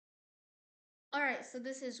Alright, so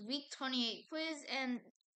this is week 28 quiz, and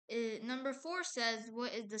number 4 says,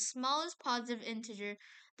 what is the smallest positive integer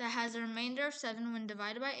that has a remainder of 7 when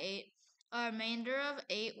divided by 8, a remainder of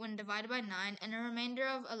 8 when divided by 9, and a remainder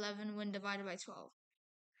of 11 when divided by 12?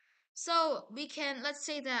 So let's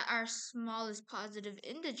say that our smallest positive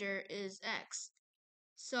integer is x.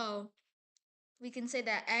 So we can say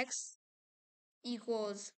that x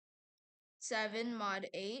equals 7 mod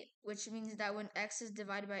 8, which means that when x is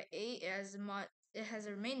divided by 8, it has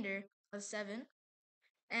a remainder of 7.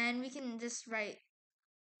 And we can just write,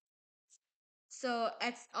 so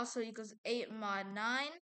x also equals 8 mod 9,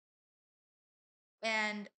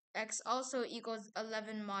 and x also equals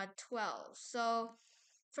 11 mod 12. So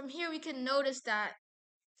from here we can notice that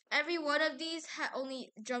every one of these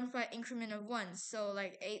only jumps by increment of 1. So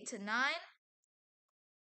like 8 to 9,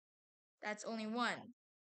 that's only 1.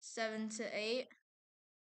 7 to 8,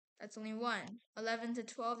 that's only 1. 11 to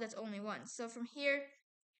 12, that's only 1. So from here,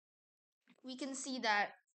 we can see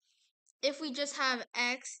that if we just have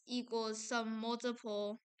x equals some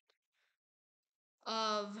multiple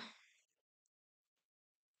of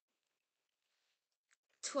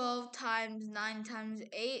 12 times 9 times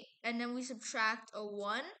 8, and then we subtract a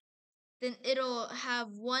 1, then it'll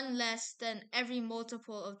have 1 less than every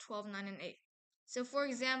multiple of 12, 9, and 8. So for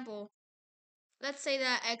example, let's say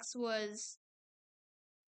that x was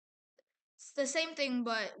the same thing,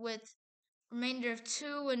 but with remainder of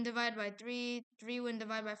 2 when divided by 3, 3 when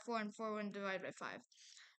divided by 4, and 4 when divided by 5.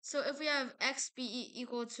 So if we have x be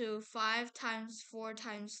equal to 5 times 4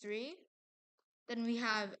 times 3, then we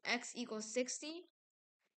have x equals 60.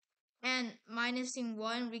 And minusing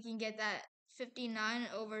 1, we can get that 59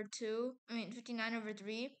 over 3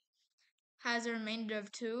 has a remainder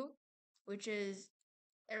of 2, which is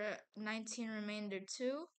 19 remainder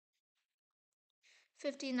 2.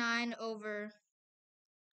 59 over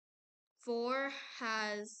 4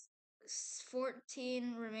 has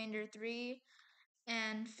 14 remainder 3,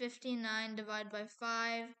 and 59 divided by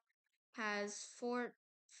 5 has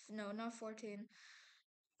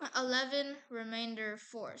 11 remainder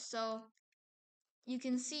 4. So you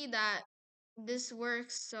can see that this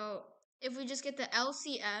works. So if we just get the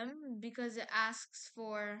LCM, because it asks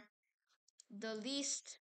for the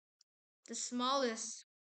smallest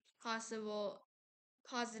possible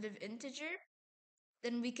positive integer,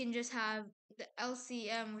 then we can just have the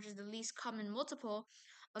LCM, which is the least common multiple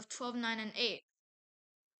of 12, 9, and 8.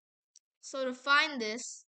 So to find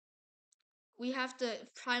this, we have to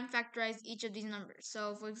prime factorize each of these numbers.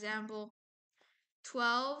 So for example,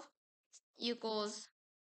 12 equals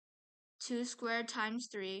 2 squared times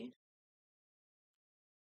 3.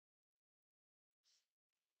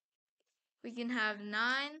 We can have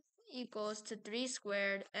 9 equals to 3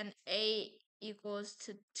 squared, and 8 equals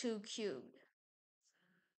to 2 cubed.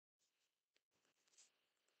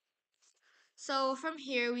 So from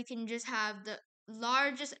here, we can just have the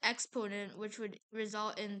largest exponent, which would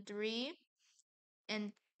result in 3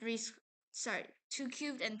 and 2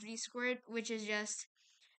 cubed and 3 squared, which is just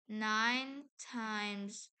 9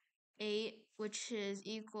 times 8, which is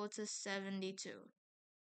equal to 72.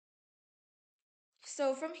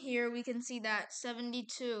 So from here, we can see that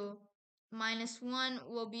 72 minus 1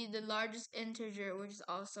 will be the largest integer, which is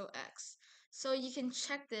also x. So you can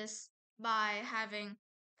check this by having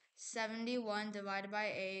 71 divided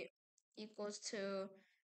by 8 equals to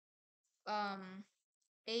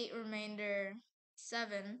 8 remainder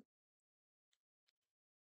 7.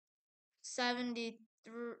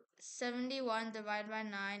 71 divided by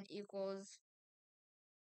 9 equals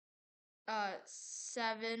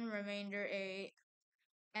 7 remainder 8.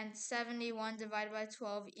 And 71 divided by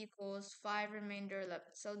 12 equals 5 remainder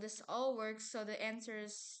 11. So this all works. So the answer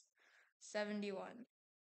is 71.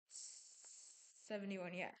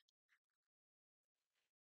 71, yeah.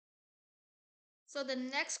 So the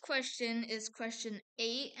next question is question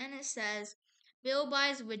 8, and it says, Bill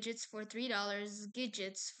buys widgets for $3,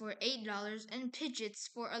 Gidgets for $8, and Pidgets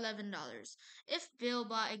for $11. If Bill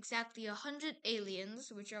bought exactly 100 aliens,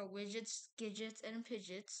 which are widgets, Gidgets, and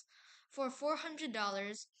Pidgets, for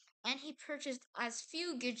 $400, and he purchased as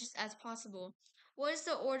few Gidgets as possible, what is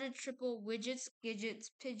the ordered triple widgets,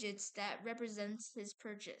 Gidgets, Pidgets that represents his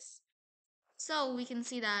purchase? So we can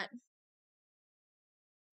see that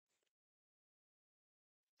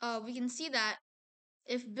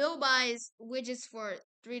if Bill buys widgets for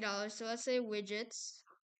 $3, so let's say widgets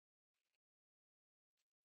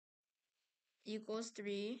equals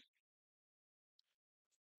 3,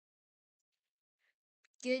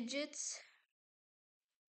 Gidgets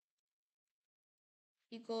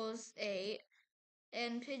equals 8,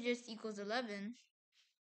 and Pidgets equals 11,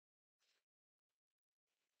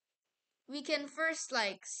 we can first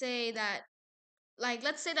like say that, like,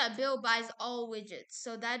 let's say that Bill buys all widgets,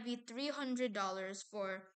 so that'd be $300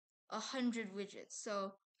 for 100 widgets.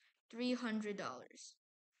 So $300.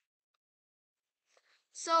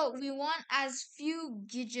 So we want as few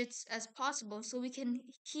widgets as possible, so we can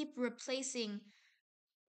keep replacing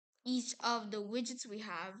each of the widgets we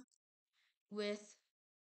have with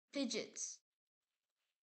widgets.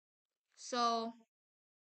 So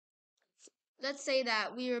let's say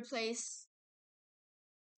that we replace,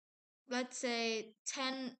 let's say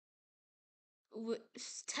 10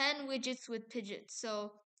 widgets with widgets.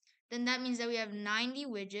 So then that means that we have 90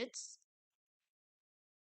 widgets.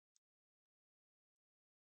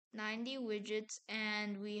 90 widgets,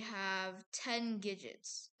 and we have 10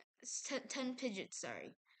 widgets. 10 widgets,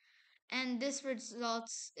 sorry. And this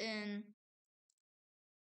results in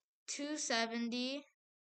 270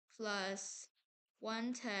 plus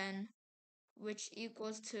 110, which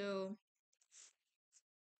equals to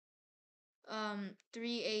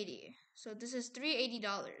 380. So this is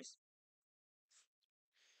 $380.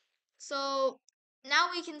 So now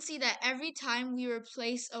we can see that every time we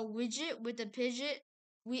replace a widget with a widget,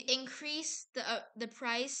 we increase the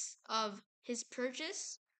price of his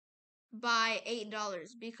purchase by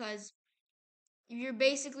 $8, because you're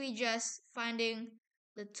basically just finding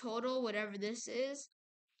the total, whatever this is,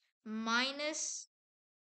 minus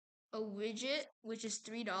a widget, which is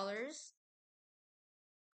 $3,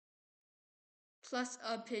 plus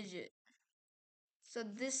a widget. So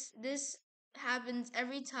this happens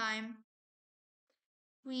every time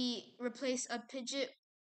we replace a widget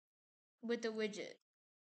with a widget.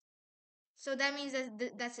 So that means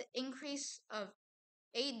that that's an increase of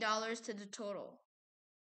 $8 to the total.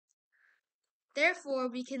 Therefore,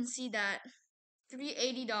 we can see that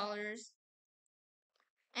 $380,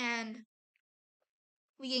 and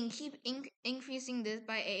we can keep increasing this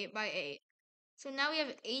by 8. So now we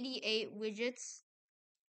have 88 widgets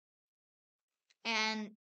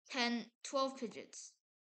and 12 widgets.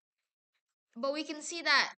 But we can see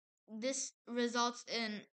that this results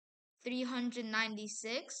in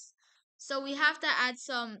 396. So we have to add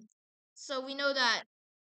some. So we know that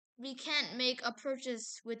we can't make a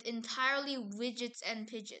purchase with entirely widgets and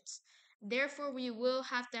widgets. Therefore, we will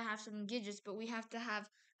have to have some widgets, but we have to have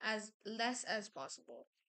as less as possible.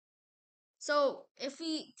 So if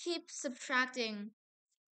we keep subtracting,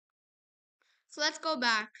 so let's go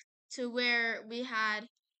back to where we had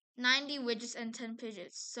 90 widgets and 10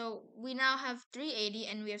 widgets. So we now have 380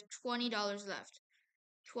 and we have $20 left.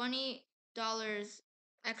 $20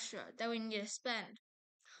 extra that we need to spend.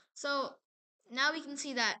 So now we can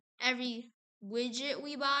see that every widget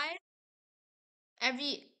we buy,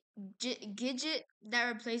 every widget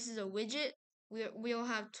that replaces a widget, we'll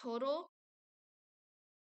have total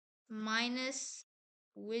minus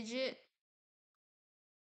widget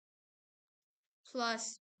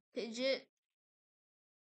plus widget,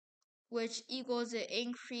 which equals an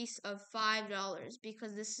increase of $5,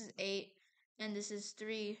 because this is 8 and this is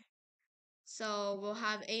 3. So we'll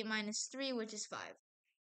have 8 minus 3, which is 5.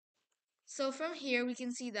 So from here we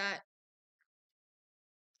can see that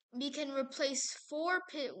we can replace four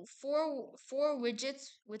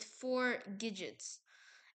widgets with 4 widgets.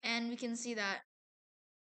 And we can see that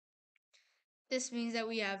this means that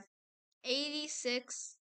we have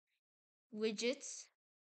 86 widgets,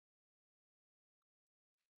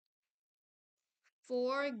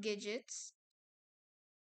 4 widgets,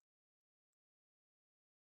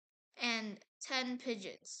 and 10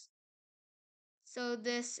 widgets. So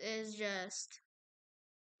this is just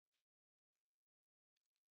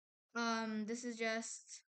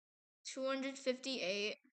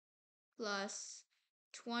 258 plus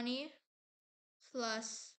 20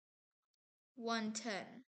 plus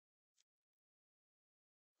 110.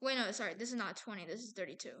 Wait, no, sorry, this is not 20, this is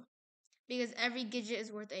 32. Because every widget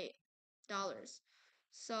is worth $8.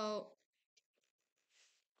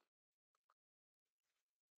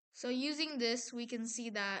 So using this, we can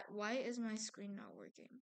see that, why is my screen not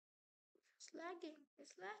working? It's lagging.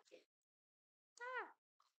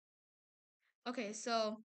 Okay,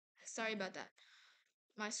 so sorry about that.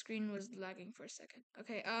 My screen was lagging for a second.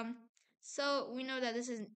 Okay, so we know that this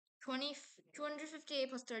is 258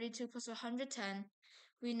 plus 32 plus 110.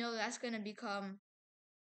 We know that's gonna become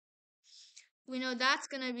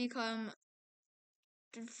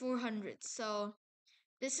 400. So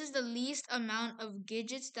this is the least amount of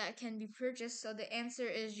widgets that can be purchased. So the answer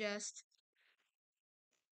is just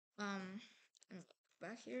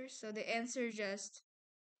back here. So the answer is just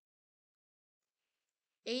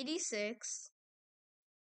 86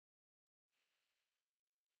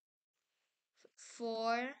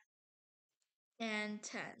 for and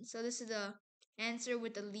 10. So this is the answer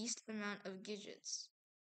with the least amount of digits.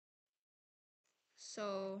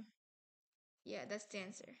 So yeah, that's the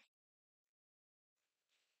answer.